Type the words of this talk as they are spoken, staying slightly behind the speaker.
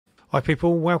Hi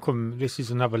people, welcome. This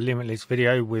is another Limitless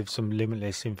video with some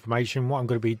Limitless information. What I'm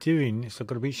going to be doing is I'm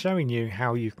going to be showing you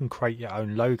how you can create your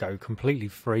own logo completely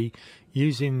free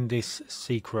using this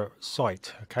secret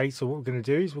site. Okay, so what we're going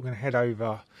to do is we're going to head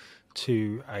over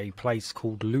to a place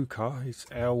called Looka. It's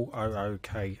LOOKA.com.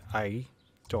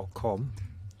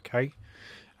 Okay,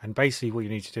 and basically what you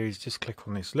need to do is just click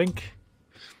on this link.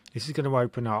 This is going to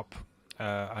open up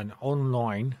an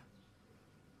online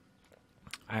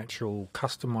actual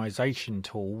customization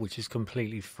tool which is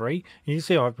completely free. And you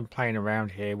see I've been playing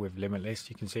around here with Limitless.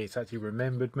 You can see it's actually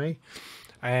remembered me,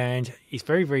 and it's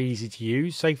very easy to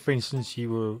use. Say for instance you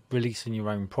were releasing your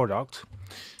own product,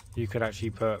 you could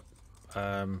actually put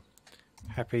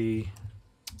happy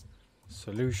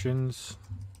solutions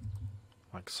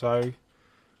like so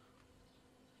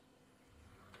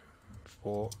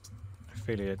for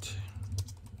affiliate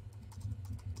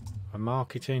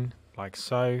marketing like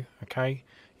so. Okay,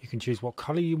 you can choose what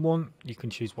color you want, you can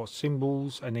choose what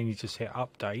symbols, and then you just hit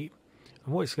update.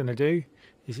 And what it's going to do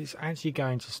is it's actually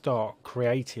going to start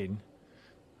creating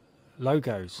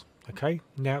logos. Okay,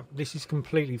 now this is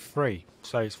completely free,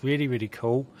 so it's really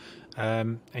cool,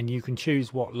 and you can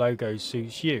choose what logo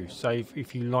suits you. So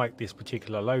if you like this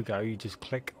particular logo, you just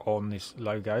click on this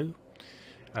logo.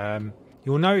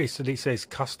 You'll notice that it says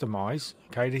customize.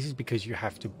 Okay, this is because you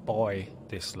have to buy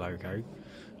this logo.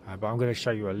 But I'm going to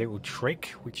show you a little trick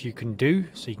which you can do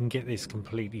so you can get this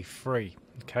completely free.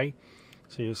 Okay,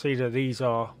 so you'll see that these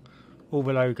are all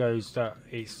the logos that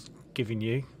it's giving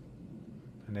you,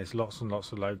 and there's lots and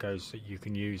lots of logos that you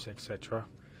can use, etc.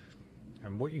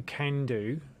 And what you can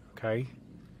do, okay,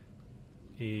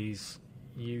 is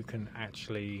you can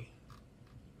actually,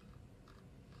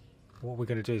 what we're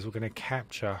going to do is we're going to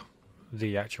capture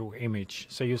the actual image.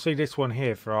 So you'll see this one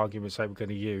here, for argument's sake, we're going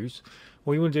to use.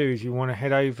 What you want to do is you want to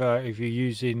head over, if you're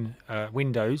using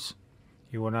Windows,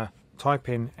 you want to type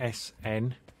in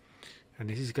SN, and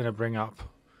this is going to bring up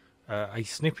a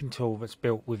snipping tool that's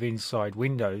built with inside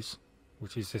Windows,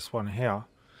 which is this one here.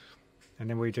 And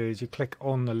then what you do is you click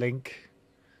on the link,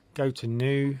 go to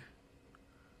new,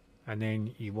 and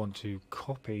then you want to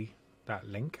copy that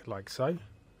link like so.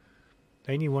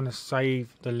 Then you want to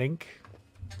save the link,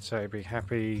 so it'd be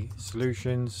happy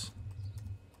solutions,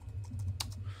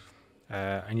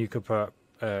 and you could put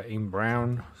in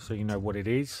brown so you know what it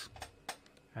is,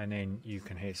 and then you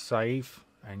can hit save,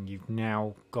 and you've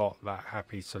now got that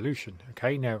happy solution.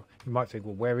 Okay, now you might think,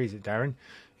 well, where is it, Darren?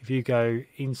 If you go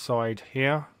inside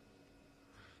here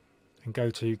and go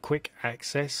to quick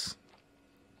access,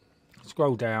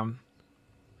 scroll down,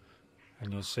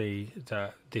 and you'll see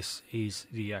that this is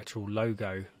the actual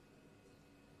logo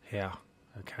here.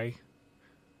 Okay,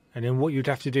 and then what you'd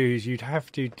have to do is you'd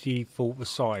have to default the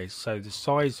size. So the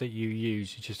size that you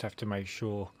use, you just have to make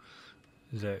sure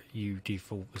that you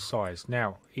default the size.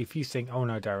 Now if you think, oh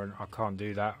no Darren, I can't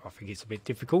do that, I think it's a bit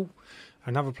difficult,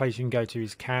 another place you can go to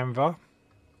is Canva.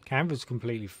 Canva's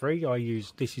completely free. I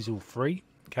use, this is all free.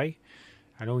 Okay,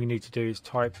 and all you need to do is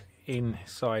type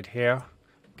inside here,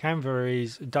 Canva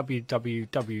is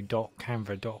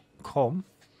www.canva.com,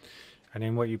 and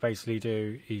then what you basically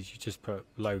do is you just put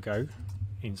logo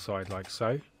inside like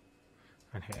so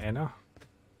and hit enter,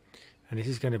 and this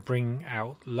is going to bring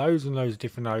out loads and loads of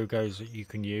different logos that you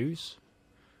can use.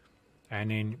 And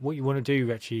then what you want to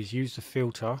do actually is use the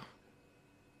filter.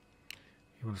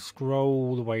 You want to scroll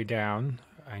all the way down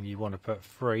and you want to put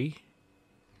free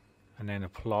and then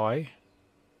apply.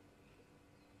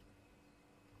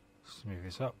 Let's move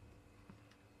this up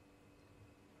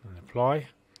and apply.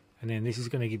 And then this is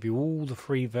going to give you all the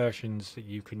free versions that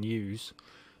you can use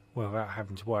without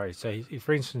having to worry. So if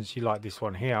for instance you like this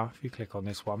one here, if you click on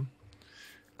this one,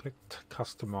 click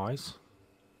customize,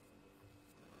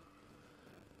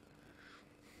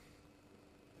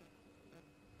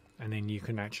 and then you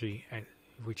can actually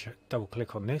double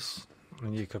click on this,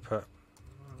 and you could put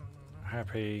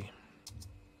happy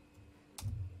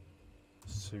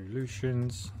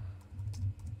solutions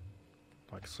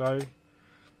like so.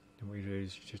 And what you do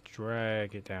is you just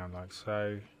drag it down like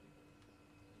so.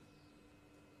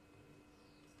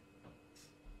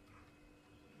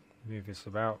 Move this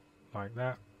about like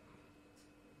that.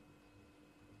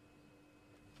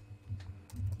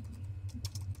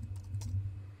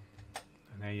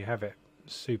 And there you have it.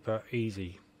 Super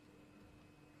easy.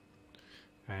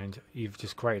 And you've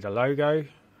just created a logo.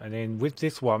 And then with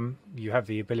this one, you have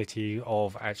the ability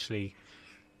of actually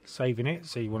saving it.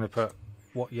 So you want to put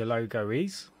what your logo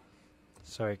is.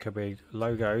 So it could be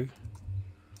logo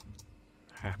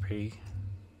happy.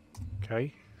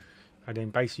 Okay, and then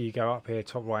basically you go up here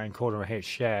top right hand corner and hit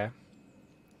share,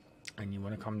 and you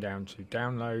want to come down to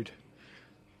download,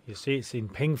 You'll see it's in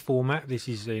ping format. This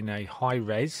is in a high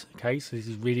res. Okay, so this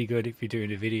is really good if you're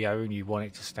doing a video and you want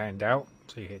it to stand out.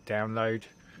 So you hit download,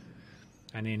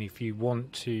 and then if you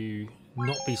want to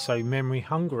not be so memory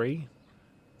hungry,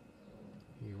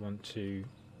 you want to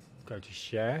go to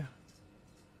share,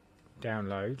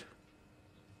 download,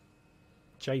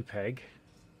 JPEG,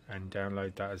 and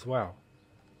download that as well.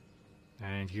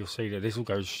 And you'll see that this will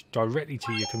go directly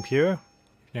to your computer.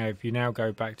 Now if you now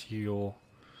go back to your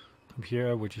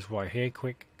computer, which is right here,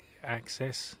 quick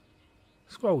access,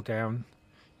 scroll down,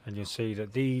 and you'll see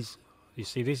that these, you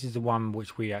see this is the one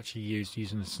which we actually used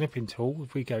using the snipping tool.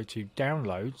 If we go to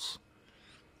downloads,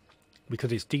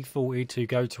 because it's defaulted to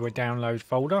go to a download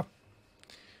folder,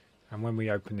 and when we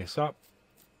open this up,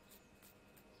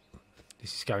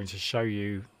 this is going to show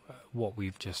you what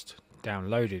we've just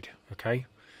downloaded. Okay,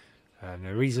 and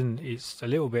the reason it's a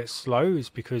little bit slow is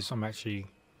because I'm actually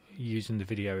using the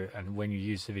video, and when you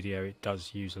use the video it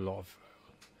does use a lot of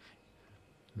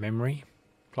memory.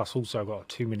 Plus also I've got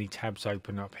too many tabs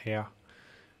open up here.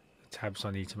 The tabs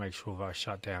I need to make sure that I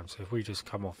shut down. So if we just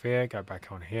come off here, go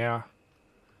back on here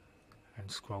and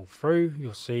scroll through,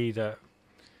 you'll see that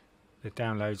the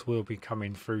downloads will be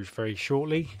coming through very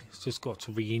shortly. It's just got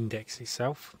to re-index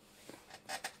itself.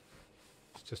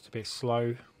 It's just a bit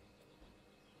slow.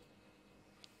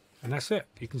 And that's it.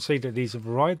 You can see that these have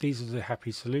arrived. These are the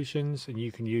happy solutions, and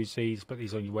you can use these, put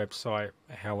these on your website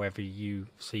however you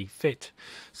see fit.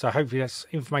 So hopefully that's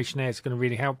information there. It's going to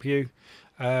really help you.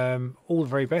 All the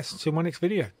very best until my next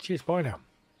video. Cheers, bye now.